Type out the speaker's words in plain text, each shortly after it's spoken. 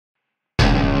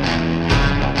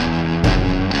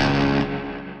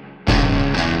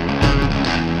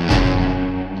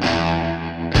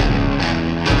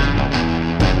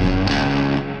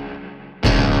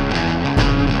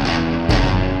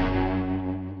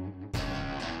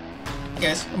Hey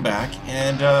guys, I'm back,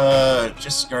 and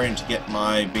just starting to get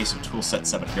my basic tool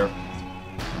set up here.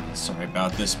 Sorry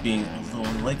about this being a little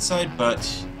on the late side,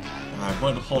 but I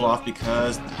wanted to hold off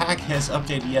because the pack has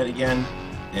updated yet again,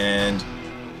 and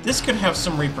this could have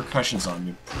some repercussions on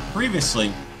me.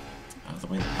 Previously, the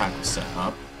way the pack was set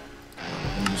up,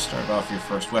 when you start off your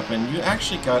first weapon, you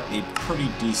actually got a pretty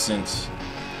decent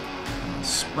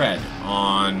spread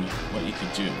on what you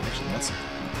could do. Actually, that's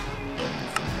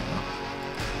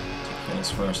this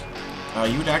first.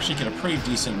 You would actually get a pretty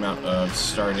decent amount of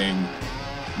starting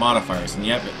modifiers, and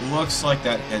yep, it looks like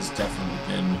that has definitely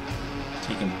been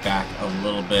taken back a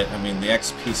little bit. I mean, the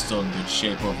XP is still in good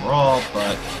shape overall,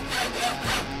 but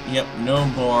yep, no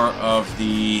more of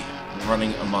the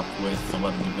running amok with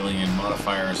 11 billion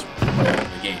modifiers right out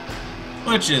of the gate,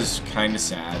 which is kind of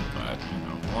sad, but you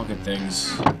know, all good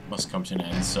things must come to an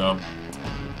end. So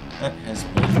that has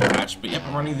been patched, but yep,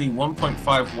 I'm running the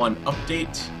 1.51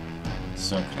 update.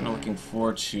 So I'm kind of looking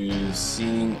forward to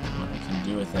seeing what I can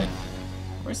do with it.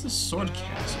 Where's the sword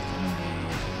cast?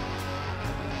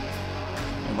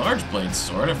 My large blade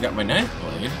sword. I've got my ninth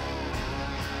blade.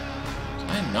 Did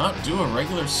I not do a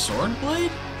regular sword blade?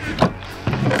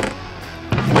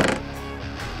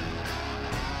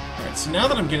 Alright, so now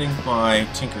that I'm getting my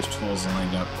Tinker's tools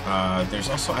lined up, there's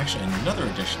also actually another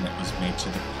addition that was made to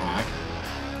the pack.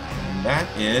 And that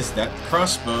is that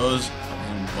crossbows,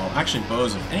 well, actually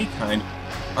bows of any kind,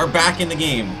 are back in the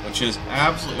game, which is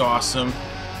absolutely awesome.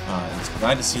 It's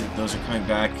glad to see that those are coming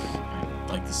back. I'd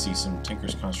like to see some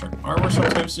Tinker's Construct armor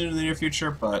sometime soon in the near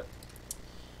future, but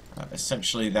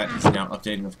essentially that is now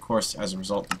updated. And of course, as a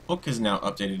result, the book is now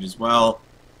updated as well.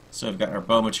 So we've got our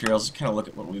bow materials. Kind of look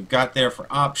at what we've got there for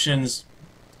options,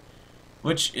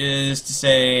 which is to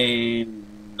say,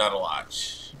 not a lot.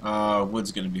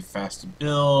 Wood's going to be fast to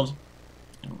build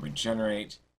and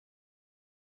regenerate.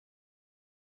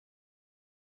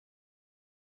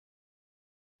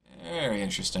 Very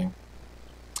interesting.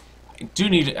 I do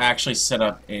need to actually set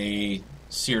up a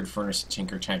seared furnace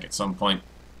tinker tank at some point,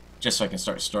 just so I can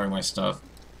start storing my stuff.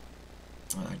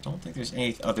 I don't think there's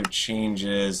any other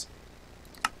changes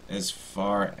as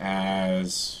far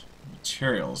as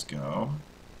materials go.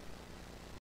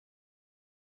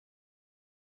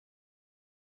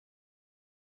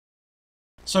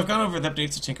 So I've gone over the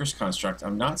updates to Tinker's Construct.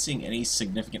 I'm not seeing any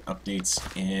significant updates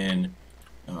in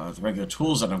the regular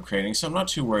tools that I'm creating, so I'm not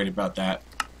too worried about that,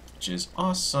 which is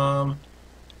awesome.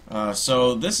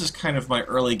 So this is kind of my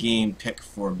early game pick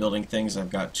for building things. I've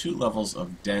got 2 levels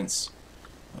of dense.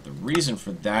 The reason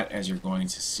for that, as you're going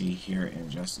to see here in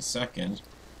just a second,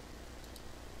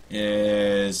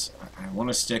 is I want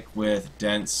to stick with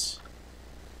dense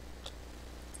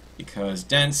because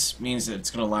dense means that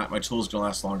it's going to last, my tool is going to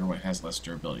last longer when it has less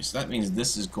durability. So that means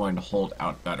this is going to hold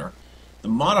out better. The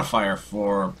modifier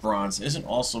for bronze isn't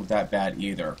also that bad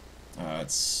either.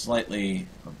 It's slightly,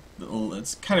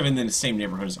 it's kind of in the same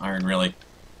neighborhood as iron, really.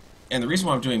 And the reason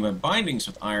why I'm doing my bindings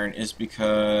with iron is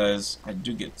because I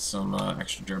do get some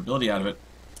extra durability out of it.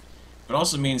 But it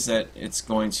also means that it's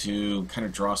going to kind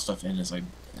of draw stuff in as I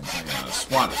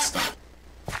swat at stuff,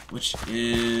 which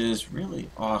is really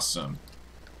awesome.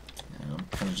 And I'm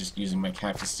kind of just using my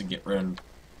cactus to get rid of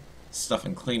stuff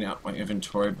and clean out my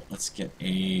inventory, but let's get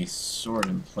a sword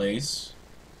in place.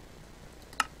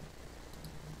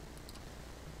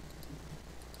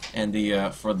 And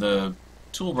the for the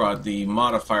tool rod, the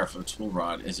modifier for the tool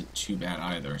rod isn't too bad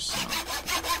either, so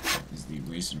that is the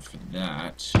reason for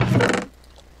that. Let's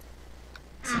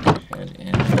go ahead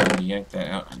and yank that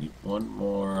out. I need one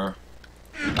more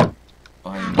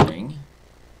binding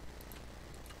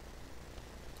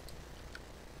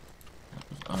of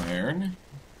iron.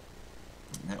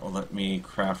 That will let me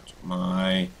craft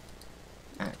my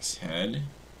axe head.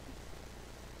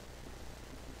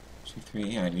 2, 3,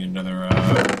 yeah, I need another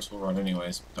tool rod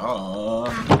anyways.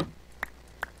 Duh!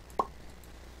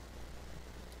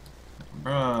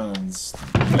 Bronze.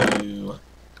 Thank you.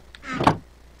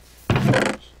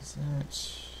 What is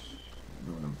that?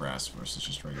 Ruin and brass versus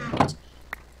just regular bronze.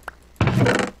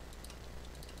 Yeah,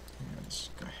 let's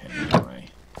go ahead and get my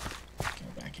go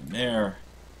back in there.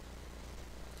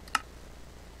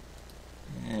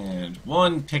 And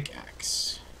 1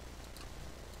 pickaxe.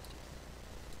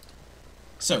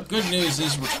 So, good news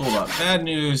is we're tooled up. Bad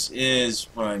news is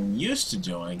what I'm used to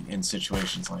doing in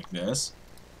situations like this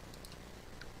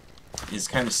is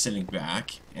kind of sitting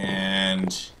back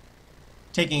and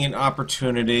taking an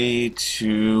opportunity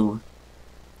to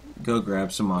go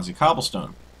grab some mossy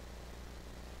cobblestone.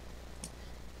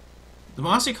 The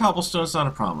mossy cobblestone is not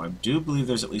a problem. I do believe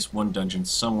there's at least one dungeon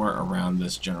somewhere around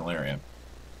this general area.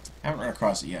 I haven't run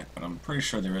across it yet, but I'm pretty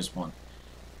sure there is one.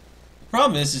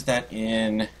 Problem is that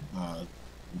in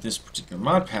this particular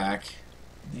mod pack,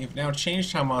 they've now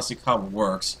changed how mossy cobble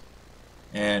works.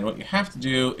 And what you have to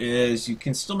do is you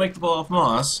can still make the ball of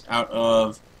moss out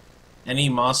of any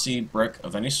mossy brick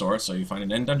of any sort. So you find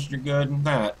an end dungeon, you're good in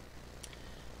that.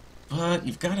 But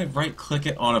you've got to right-click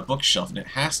it on a bookshelf, and it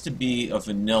has to be a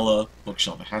vanilla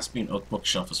bookshelf. It has to be an oak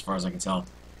bookshelf, as far as I can tell.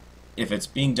 If it's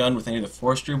being done with any of the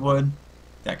forestry wood,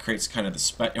 that creates kind of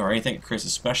the or anything that creates a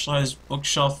specialized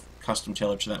bookshelf, custom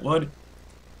tailored to that wood. It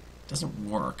doesn't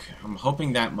work. I'm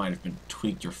hoping that might have been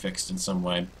tweaked or fixed in some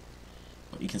way.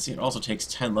 But you can see it also takes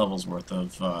 10 levels worth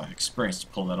of experience to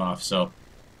pull that off. So,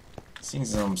 seeing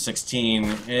as I'm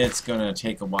 16, it's going to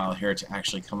take a while here to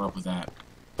actually come up with that.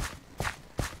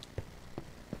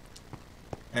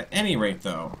 At any rate,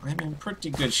 though, I'm in pretty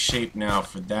good shape now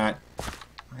for that.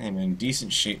 I am in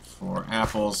decent shape for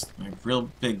apples. My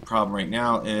real big problem right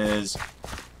now is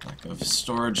lack of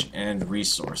storage and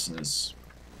resources.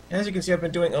 As you can see, I've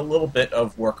been doing a little bit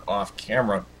of work off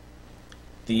camera.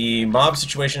 The mob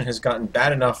situation has gotten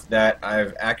bad enough that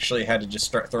I've actually had to just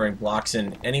start throwing blocks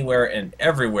in anywhere and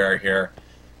everywhere here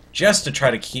just to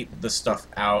try to keep the stuff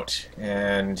out,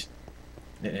 and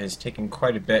it has taken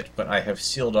quite a bit, but I have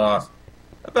sealed off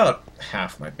about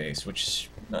half my base, which is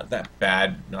not that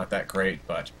bad, not that great,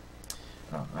 but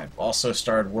I've also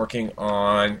started working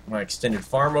on my extended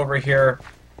farm over here.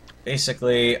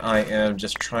 Basically, I am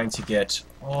just trying to get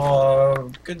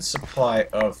a good supply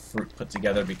of fruit put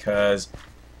together, because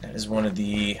that is one of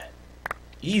the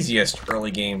easiest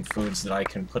early game foods that I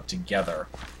can put together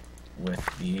with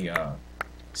the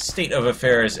state of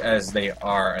affairs as they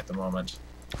are at the moment.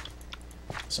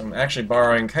 So I'm actually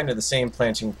borrowing kind of the same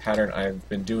planting pattern I've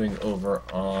been doing over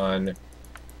on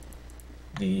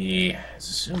the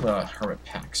Zuma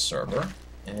Hermitpack server,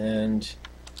 and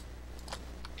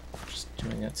just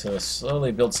doing it to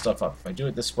slowly build stuff up. If I do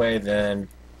it this way, then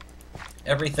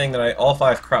everything that all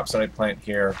 5 crops that I plant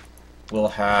here will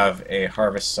have a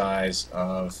harvest size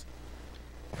of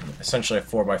essentially a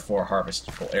 4x4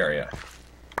 harvestable area.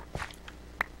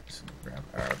 So grab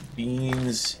our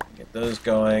beans, get those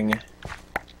going.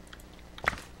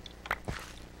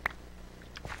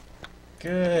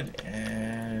 Good,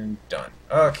 and done.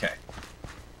 Okay.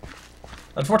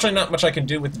 Unfortunately, not much I can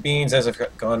do with the beans, as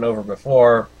I've gone over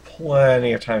before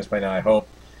plenty of times by now, I hope.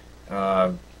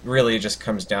 Really, it just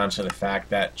comes down to the fact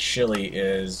that chili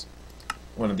is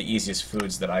one of the easiest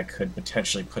foods that I could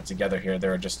potentially put together here.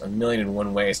 There are just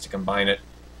 1,000,001 ways to combine it,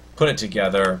 put it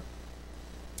together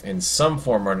in some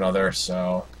form or another,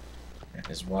 so that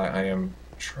is why I am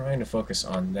trying to focus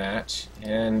on that.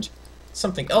 And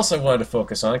something else I wanted to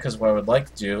focus on, because what I would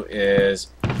like to do is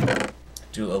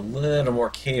do a little more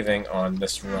caving on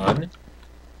this run.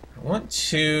 I want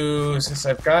to, since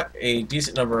I've got a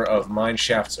decent number of mine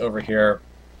shafts over here,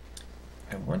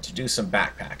 I want to do some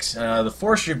backpacks. The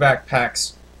forestry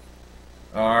backpacks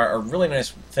are a really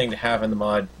nice thing to have in the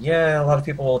mod. Yeah, a lot of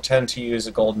people will tend to use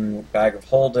a golden bag of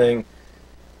holding,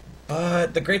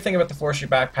 but the great thing about the forestry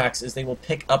backpacks is they will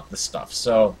pick up the stuff.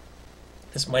 So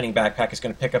this mining backpack is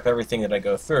going to pick up everything that I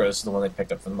go through. This is the one I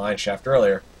picked up from the mine shaft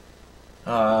earlier.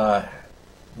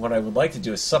 What I would like to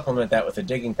do is supplement that with a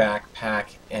digging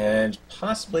backpack and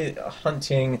possibly a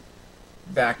hunting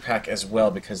backpack as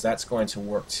well, because that's going to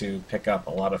work to pick up a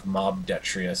lot of mob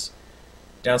detritus.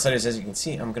 Downside is, as you can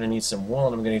see, I'm going to need some wool,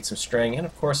 and I'm going to need some string, and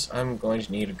of course I'm going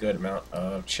to need a good amount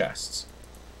of chests.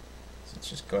 So let's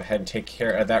just go ahead and take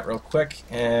care of that real quick,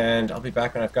 and I'll be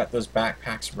back when I've got those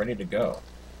backpacks ready to go.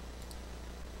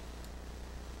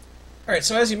 Alright,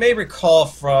 so as you may recall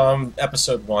from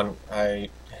episode 1, I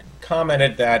had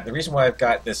commented that the reason why I've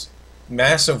got this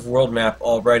massive world map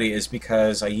already is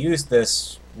because I used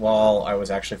this while I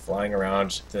was actually flying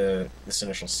around this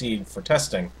initial seed for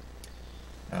testing.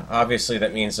 Obviously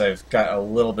that means I've got a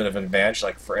little bit of an advantage.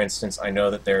 Like, for instance, I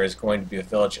know that there is going to be a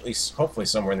village, at least hopefully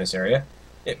somewhere in this area.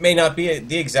 It may not be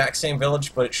the exact same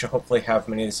village, but it should hopefully have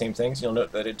many of the same things. You'll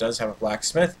note that it does have a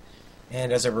blacksmith,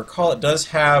 and as I recall, it does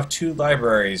have 2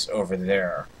 libraries over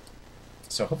there.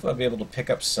 So hopefully I'll be able to pick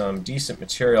up some decent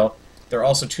material. There are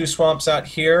also 2 swamps out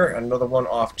here, another one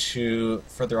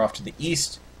further off to the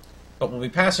east, but we'll be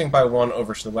passing by one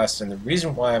over to the west, and the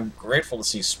reason why I'm grateful to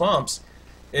see swamps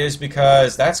is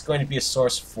because that's going to be a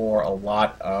source for a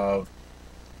lot of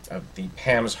the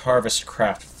Pam's Harvest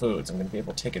Craft foods. I'm going to be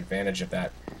able to take advantage of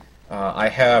that. I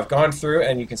have gone through,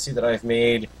 and you can see that I've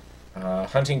made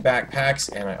hunting backpacks,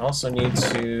 and I also need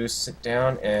to sit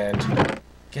down and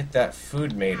get that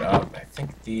food made up. I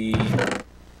think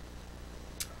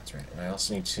that's right, and I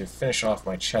also need to finish off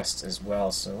my chest as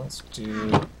well, so let's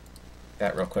do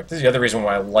that real quick. This is the other reason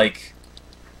why I like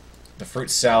the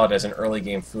fruit salad as an early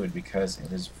game food because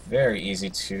it is very easy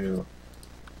to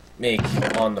make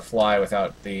on the fly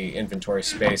without the inventory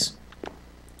space.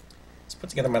 Let's put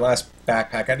together my last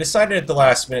backpack. I decided at the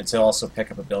last minute to also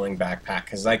pick up a building backpack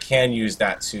because I can use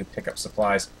that to pick up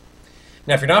supplies.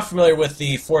 Now, if you're not familiar with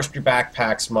the Forestry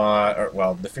Backpacks mod, or,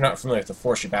 well, if you're not familiar with the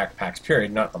Forestry Backpacks,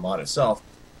 period, not the mod itself,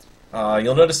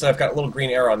 you'll notice that I've got a little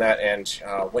green arrow on that, and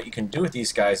what you can do with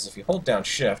these guys is if you hold down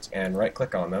Shift and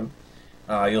right-click on them,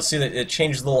 you'll see that it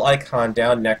changes the little icon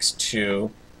down next to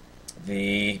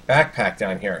the backpack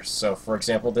down here. So, for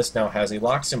example, this now has a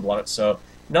lock symbol on it, so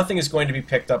nothing is going to be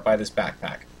picked up by this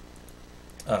backpack.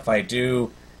 If I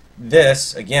do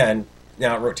this, again,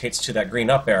 now it rotates to that green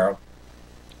up arrow.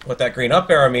 What that green up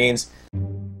arrow means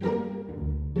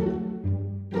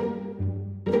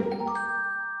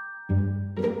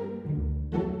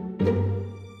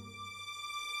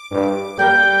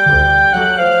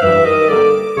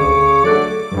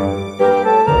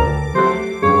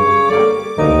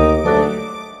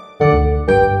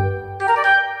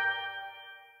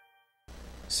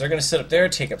so they're going to sit up there,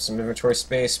 take up some inventory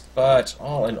space, but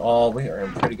all in all, we are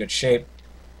in pretty good shape.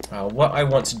 What I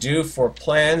want to do for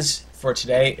plans for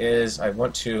today is I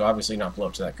want to obviously not blow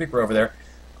up to that creeper over there.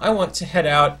 I want to head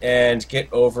out and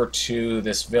get over to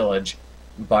this village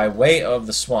by way of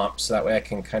the swamp, so that way I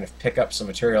can kind of pick up some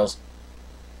materials.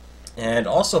 And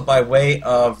also by way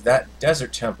of that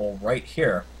desert temple right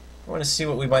here. I want to see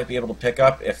what we might be able to pick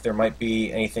up, if there might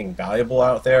be anything valuable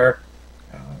out there.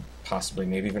 Possibly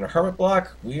maybe even a hermit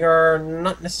block. We are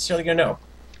not necessarily going to know.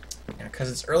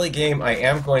 Because it's early game, I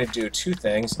am going to do two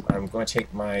things. I'm going to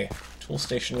take my tool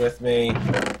station with me,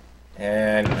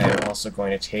 and I'm also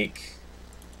going to take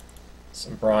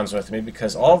some bronze with me,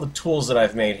 because all the tools that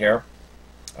I've made here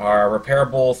are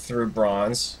repairable through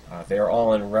bronze. They are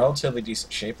all in relatively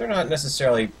decent shape. They're not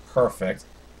necessarily perfect,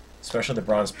 especially the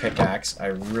bronze pickaxe. I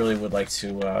really would like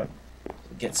to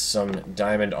get some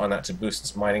diamond on that to boost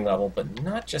its mining level, but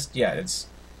not just yet. It's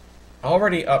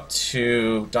already up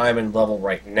to diamond level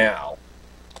right now.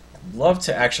 I'd love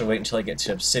to actually wait until I get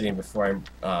to obsidian before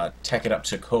I tech it up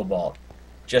to cobalt,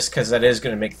 just because that is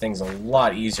going to make things a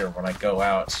lot easier when I go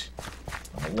out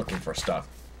looking for stuff.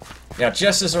 Now,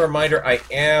 just as a reminder, I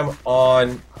am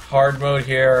on hard mode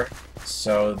here,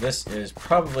 so this is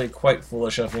probably quite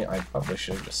foolish of me. I probably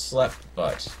should have just slept,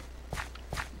 but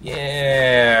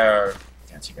yeah,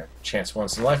 can't take a chance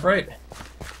once in life, right?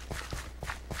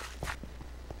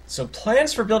 So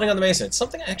plans for building on the mesa. It's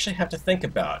something I actually have to think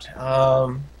about.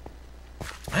 I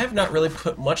have not really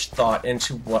put much thought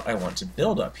into what I want to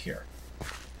build up here.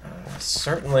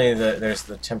 Certainly there's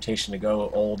the temptation to go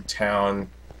old town,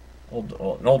 an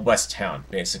old west town,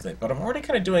 basically. But I'm already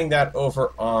kind of doing that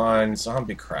over on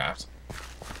Zombiecraft.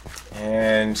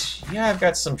 And yeah, I've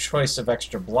got some choice of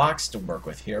extra blocks to work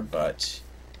with here, but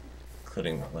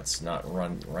including, let's not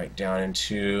run right down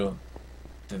into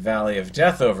the Valley of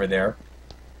Death over there.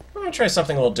 I'm going to try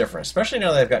something a little different, especially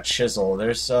now that I've got chisel.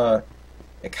 There's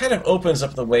it kind of opens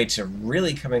up the way to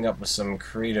really coming up with some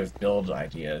creative build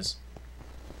ideas.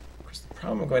 Of course, the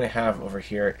problem I'm going to have over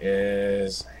here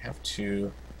is I have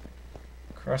to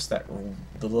cross the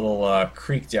little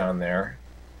creek down there.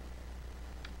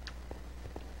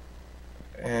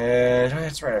 And oh,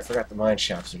 that's right, I forgot the mine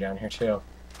shafts are down here too.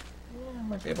 Yeah, I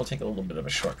might be able to take a little bit of a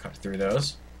shortcut through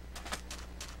those.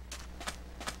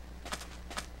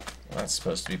 That's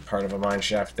supposed to be part of a mine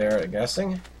shaft there, I'm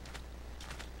guessing.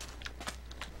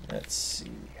 Let's see,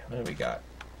 what do we got?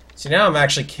 See, now I'm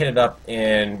actually kitted up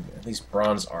in at least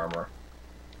bronze armor.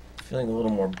 Feeling a little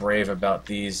more brave about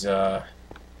these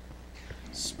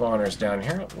spawners down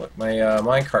here. Look, my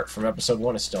minecart from episode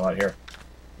 1 is still out here.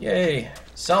 Yay!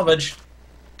 Salvage!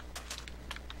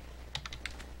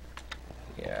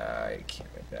 Yeah, I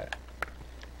can't make that.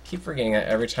 Keep forgetting it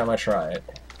every time I try it.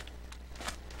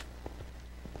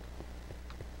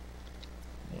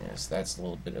 Yes, that's a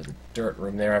little bit of the dirt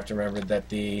room there. I have to remember that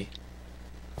the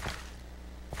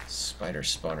spider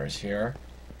spawner's here.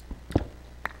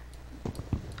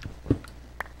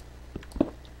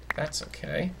 That's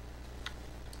okay.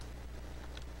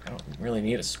 I don't really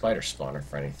need a spider spawner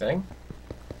for anything.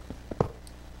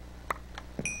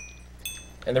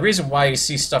 And the reason why you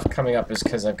see stuff coming up is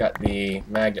because I've got the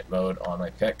magnet mode on my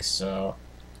pick, so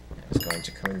it's going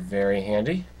to come in very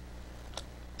handy.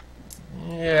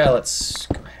 Yeah, let's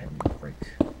go ahead and break.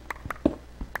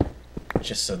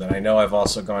 Just so that I know I've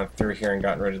also gone through here and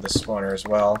gotten rid of the spawner as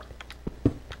well.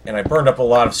 And I burned up a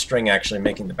lot of string actually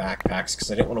making the backpacks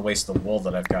because I didn't want to waste the wool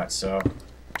that I've got, so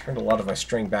I turned a lot of my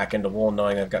string back into wool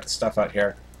knowing I've got the stuff out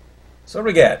here. So what do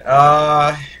we get?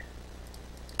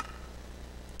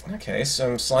 Okay,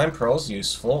 some slime pearls,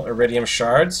 useful. Iridium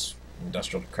shards,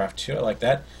 Industrial Craft 2, I like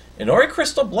that. An Ori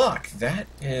Crystal Block, that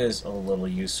is a little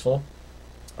useful.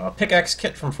 Pickaxe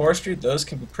Kit from Forestry, those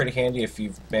can be pretty handy if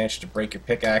you've managed to break your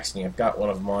pickaxe and you've got one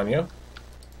of them on you.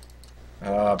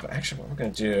 But actually what we're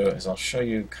going to do is I'll show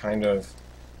you kind of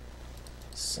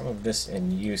some of this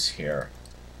in use here.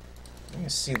 You can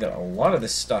see that a lot of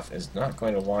this stuff is not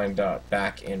going to wind up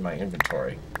back in my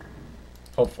inventory.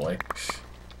 Hopefully.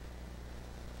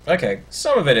 Okay,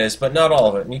 some of it is, but not all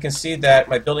of it. And you can see that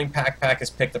my building backpack has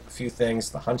picked up a few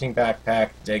things. The hunting backpack,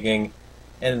 digging,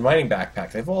 and the mining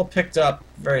backpack. They've all picked up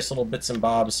various little bits and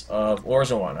bobs of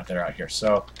ores and whatnot that are out here.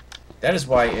 So that is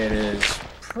why it is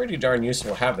pretty darn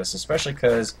useful to have this, especially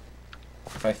because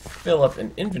if I fill up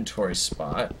an inventory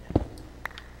spot,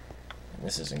 and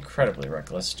this is incredibly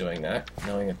reckless doing that,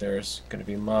 knowing that there's going to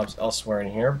be mobs elsewhere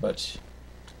in here, but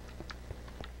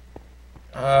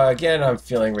again, I'm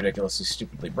feeling ridiculously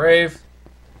stupidly brave.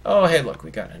 Oh, hey, look, we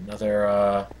got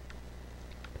another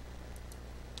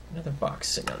box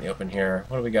sitting out in the open here.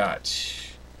 What do we got?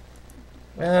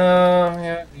 Well,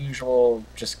 yeah, the usual,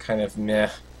 just kind of meh.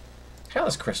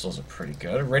 Palace crystals are pretty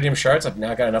good. Iridium shards, I've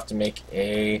now got enough to make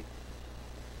a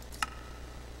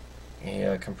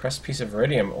compressed piece of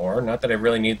iridium ore. Not that I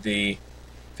really need the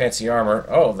fancy armor.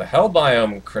 Oh, the hell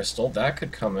biome crystal, that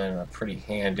could come in pretty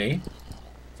handy.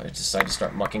 I decide to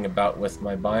start mucking about with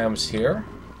my biomes here.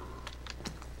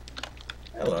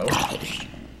 Hello.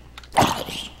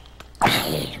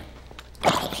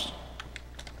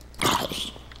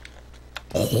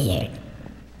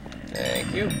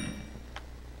 Thank you.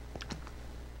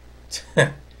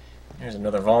 There's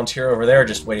another volunteer over there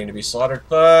just waiting to be slaughtered,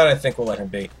 but I think we'll let him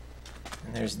be.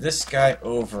 And there's this guy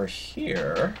over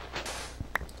here,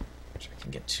 which I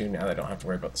can get to now that I don't have to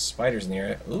worry about the spiders in the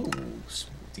area. Ooh,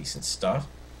 some decent stuff.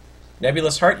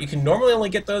 Nebulous Heart, you can normally only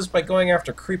get those by going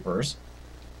after creepers.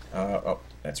 Oh,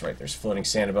 that's right, there's floating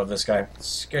sand above this guy.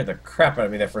 Scared the crap out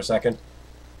of me there for a second.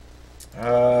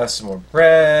 Some more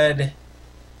bread.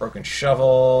 Broken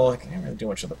shovel. I can't really do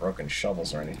much of the broken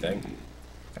shovels or anything. In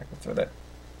fact, we'll throw that.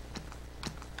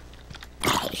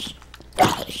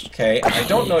 Okay, I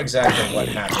don't know exactly what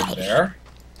happened there.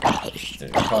 Did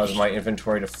it cause my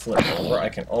inventory to flip over? I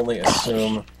can only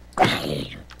assume...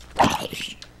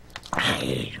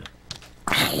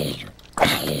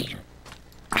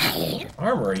 What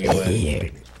armor are you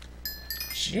in?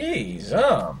 Jeez,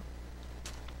 I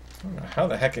don't know how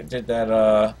the heck it did that,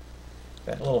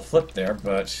 that little flip there,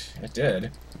 but it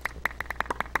did.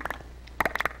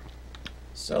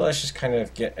 So let's just kind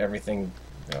of get everything...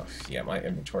 Oh, yeah, my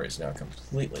inventory is now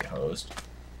completely hosed.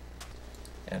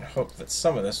 And hope that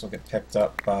some of this will get picked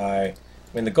up by... I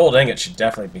mean, the gold ingot should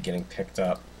definitely be getting picked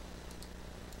up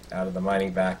out of the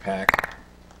mining backpack.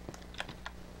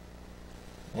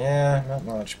 Yeah, not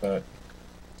much, but...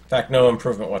 In fact, no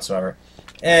improvement whatsoever.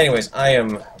 Anyways, I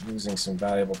am losing some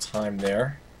valuable time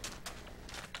there.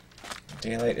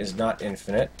 Daylight is not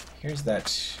infinite. Here's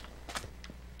that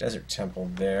desert temple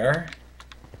there.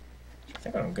 I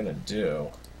think what I'm going to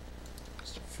do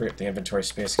is to free up the inventory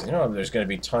space, because you know there's going to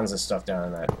be tons of stuff down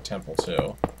in that temple,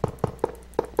 too.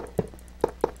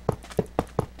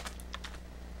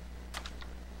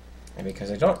 And because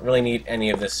I don't really need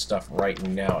any of this stuff right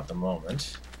now at the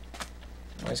moment.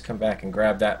 I'll always come back and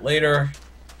grab that later.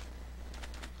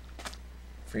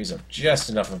 Frees up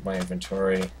just enough of my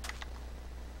inventory. Yeah,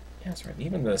 that's right.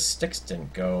 Even the sticks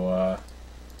didn't go,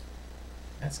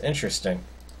 That's interesting.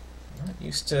 I'm not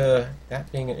used to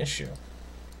that being an issue.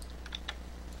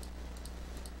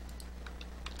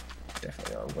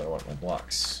 Definitely I'm going to want my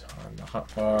blocks on the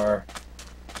hotbar.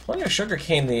 Plenty of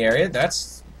sugarcane in the area.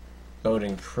 That's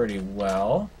boding pretty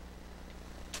well.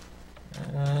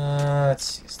 Let's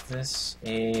see. Is this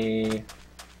a...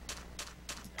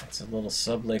 That's a little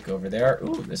sub-lake over there.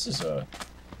 Ooh, this is a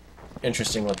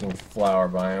interesting looking flower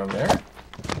biome there.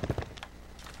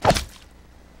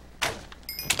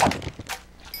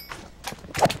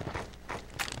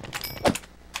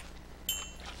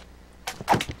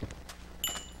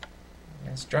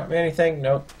 Guys, drop me anything?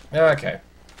 Nope. Okay.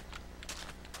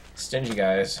 Stingy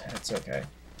guys. That's okay.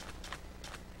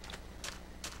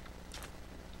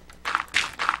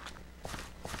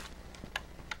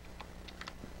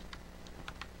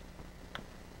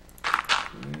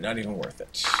 Not even worth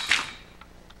it.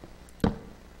 And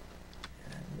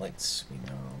lights, we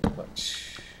know, but...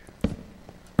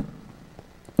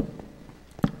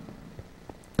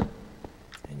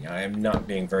 And yeah, I am not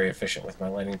being very efficient with my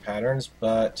lighting patterns,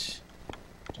 but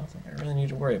I don't think I really need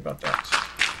to worry about that.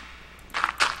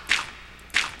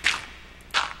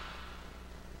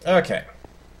 Okay.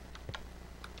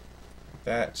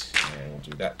 That, and we'll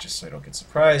do that just so I don't get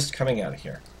surprised coming out of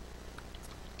here.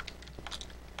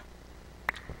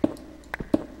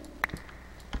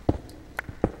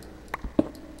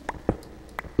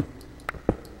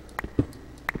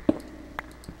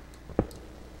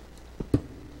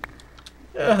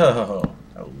 Oh,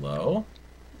 hello.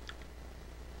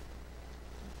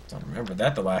 Don't remember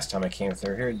that the last time I came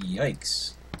through here.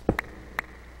 Yikes.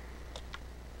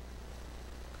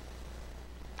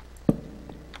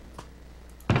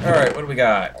 Alright, what do we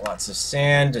got? Lots of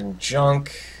sand and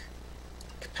junk.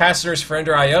 Capacitors for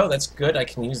Ender IO, that's good. I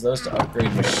can use those to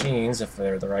upgrade machines if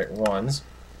they're the right ones.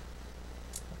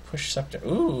 Push scepter.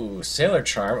 Ooh, Sailor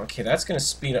Charm. Okay, that's going to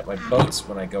speed up my boats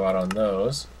when I go out on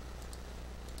those.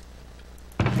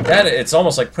 It's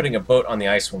almost like putting a boat on the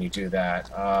ice when you do that.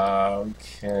 We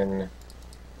can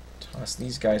toss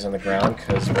these guys on the ground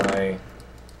because my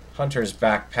hunter's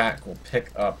backpack will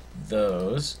pick up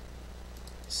those.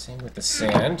 Same with the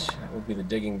sand. That would be the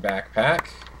digging backpack.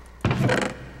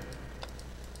 The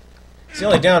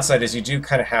only downside is you do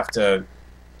kind of have to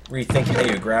rethink how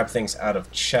you grab things out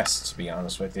of chests, to be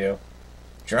honest with you.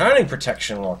 Drowning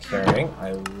protection while carrying.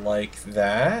 I like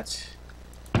that.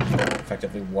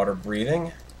 Effectively water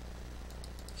breathing.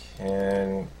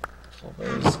 Can pull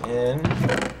those in.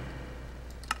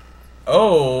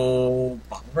 Oh!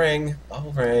 Bubble ring.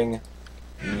 Bubble ring.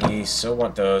 We so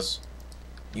want those.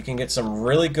 You can get some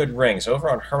really good rings.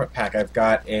 Over on Hermitpack, I've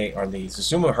got a... on the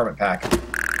Suzumo Hermitpack,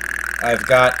 I've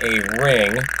got a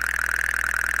ring.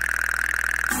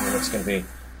 What's going to be?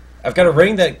 I've got a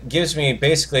ring that gives me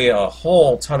basically a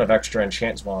whole ton of extra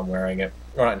enchants while I'm wearing it.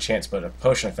 Well, not enchants, but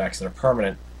potion effects that are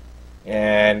permanent.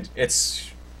 And it's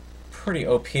pretty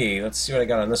OP. Let's see what I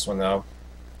got on this one, though.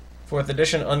 4th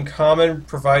edition Uncommon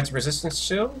provides resistance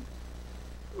to.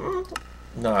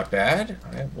 Not bad.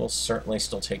 I will certainly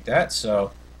still take that.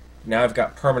 So now I've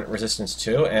got permanent resistance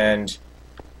to, and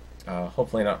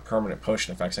hopefully not permanent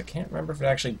potion effects. I can't remember if it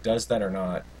actually does that or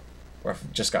not, or if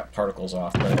it just got particles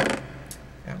off, but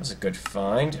that was a good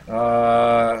find.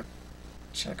 I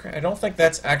don't think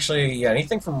that's actually... yeah,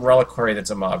 anything from Reliquary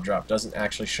that's a mob drop doesn't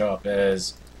actually show up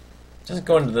as... doesn't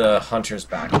go into the hunter's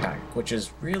backpack, which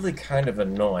is really kind of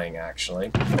annoying,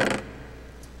 actually.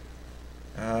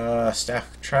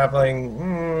 Staff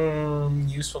traveling,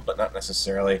 useful but not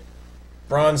necessarily.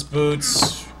 Bronze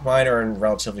boots, mine are in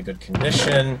relatively good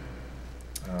condition.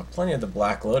 Plenty of the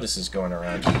Black Lotuses going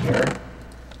around here.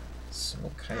 So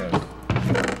we'll kind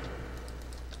of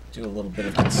do a little bit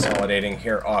of consolidating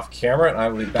here off camera, and I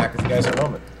will be back with you guys in a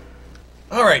moment.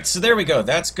 Alright, so there we go.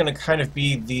 That's going to kind of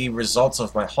be the results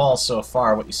of my haul so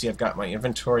far. What you see, I've got my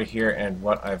inventory here and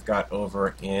what I've got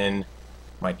over in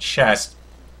my chest.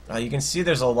 You can see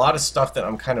there's a lot of stuff that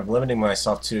I'm kind of limiting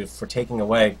myself to for taking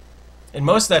away. And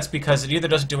most of that's because it either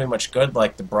doesn't do me much good,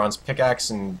 like the bronze pickaxe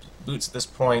and boots at this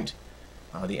point.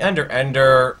 The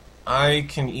Ender, I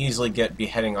can easily get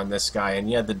beheading on this guy. And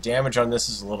yeah, the damage on this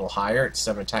is a little higher. It's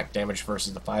 7 attack damage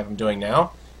versus the 5 I'm doing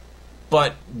now.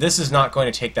 But this is not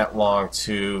going to take that long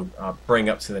to bring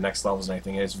up to the next levels and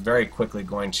anything. It's very quickly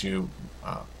going to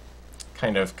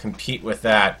kind of compete with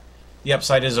that. The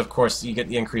upside is, of course, you get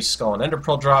the increased Skull and Ender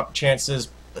Pearl drop chances.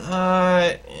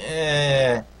 I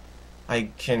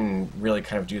can really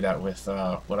kind of do that with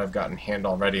what I've got in hand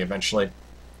already eventually. I'm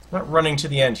not running to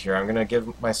the end here. I'm going to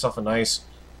give myself a nice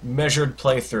measured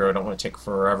playthrough. I don't want to take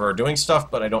forever doing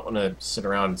stuff, but I don't want to sit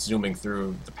around zooming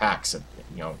through the packs at,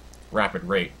 rapid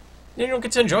rate. You don't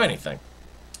get to enjoy anything.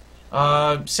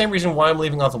 Same reason why I'm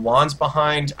leaving all the wands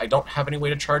behind. I don't have any way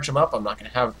to charge them up. I'm not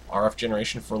going to have RF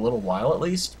generation for a little while at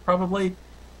least, probably.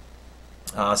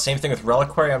 Same thing with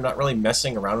Reliquary. I'm not really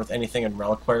messing around with anything in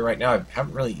Reliquary right now. I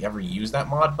haven't really ever used that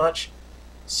mod much,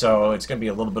 so it's going to be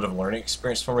a little bit of a learning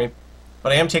experience for me.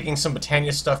 But I am taking some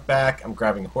Britannia stuff back. I'm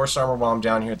grabbing horse armor while I'm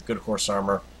down here, the good horse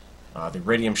armor. The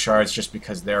iridium shards, just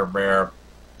because they're rare.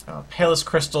 Palus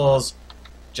crystals,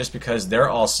 just because they're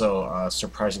also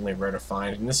surprisingly rare to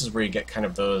find. And this is where you get kind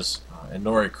of those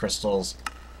Inori crystals.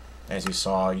 As you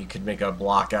saw, you could make a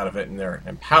block out of it, and they're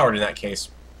empowered in that case.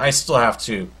 I still have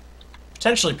to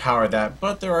potentially power that,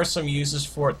 but there are some uses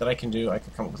for it that I can do. I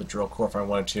could come up with a drill core if I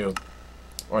wanted to.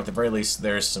 Or at the very least,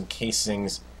 there's some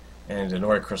casings and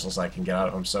Inori crystals I can get out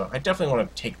of them. So I definitely want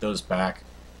to take those back.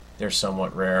 They're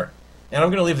somewhat rare. And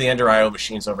I'm going to leave the Ender IO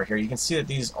machines over here. You can see that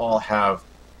these all have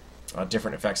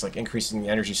different effects, like increasing the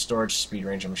energy storage speed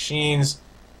range of machines.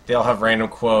 They all have random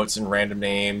quotes and random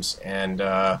names, and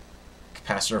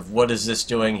capacitor of what is this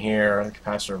doing here, the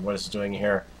capacitor of what is it doing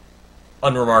here,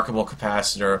 unremarkable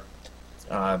capacitor.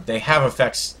 They have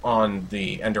effects on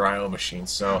the Ender IO machine,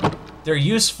 so they're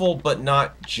useful, but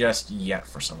not just yet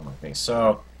for someone like me.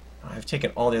 So I've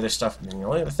taken all the other stuff, and the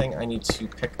only other thing I need to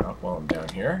pick up while I'm down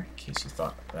here, in case you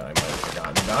thought that I might have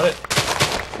forgotten about it,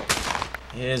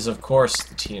 is, of course,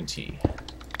 the TNT.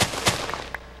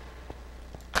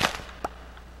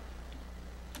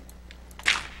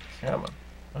 Come on.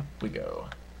 Up we go.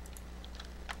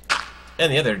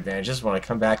 And the other advantage is when I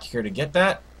come back here to get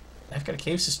that, I've got a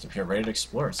cave system here ready to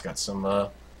explore. It's got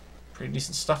some pretty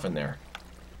decent stuff in there.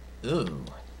 Ooh.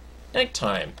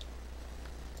 Nighttime.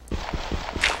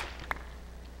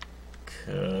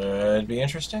 Could be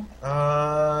interesting.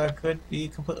 Could be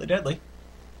completely deadly.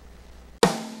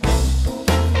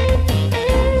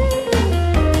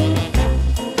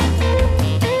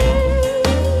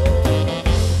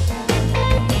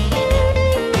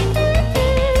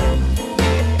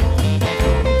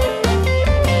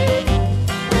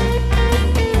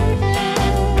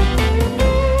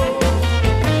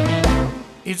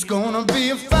 It's gonna be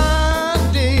a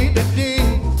fine day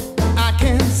today, I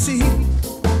can see.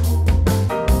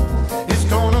 It's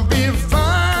gonna be a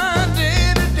fine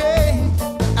day today,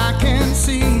 I can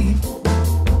see.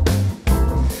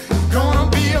 It's gonna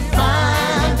be a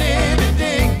fine day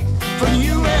today for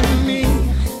you and me.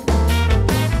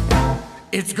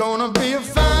 It's gonna be a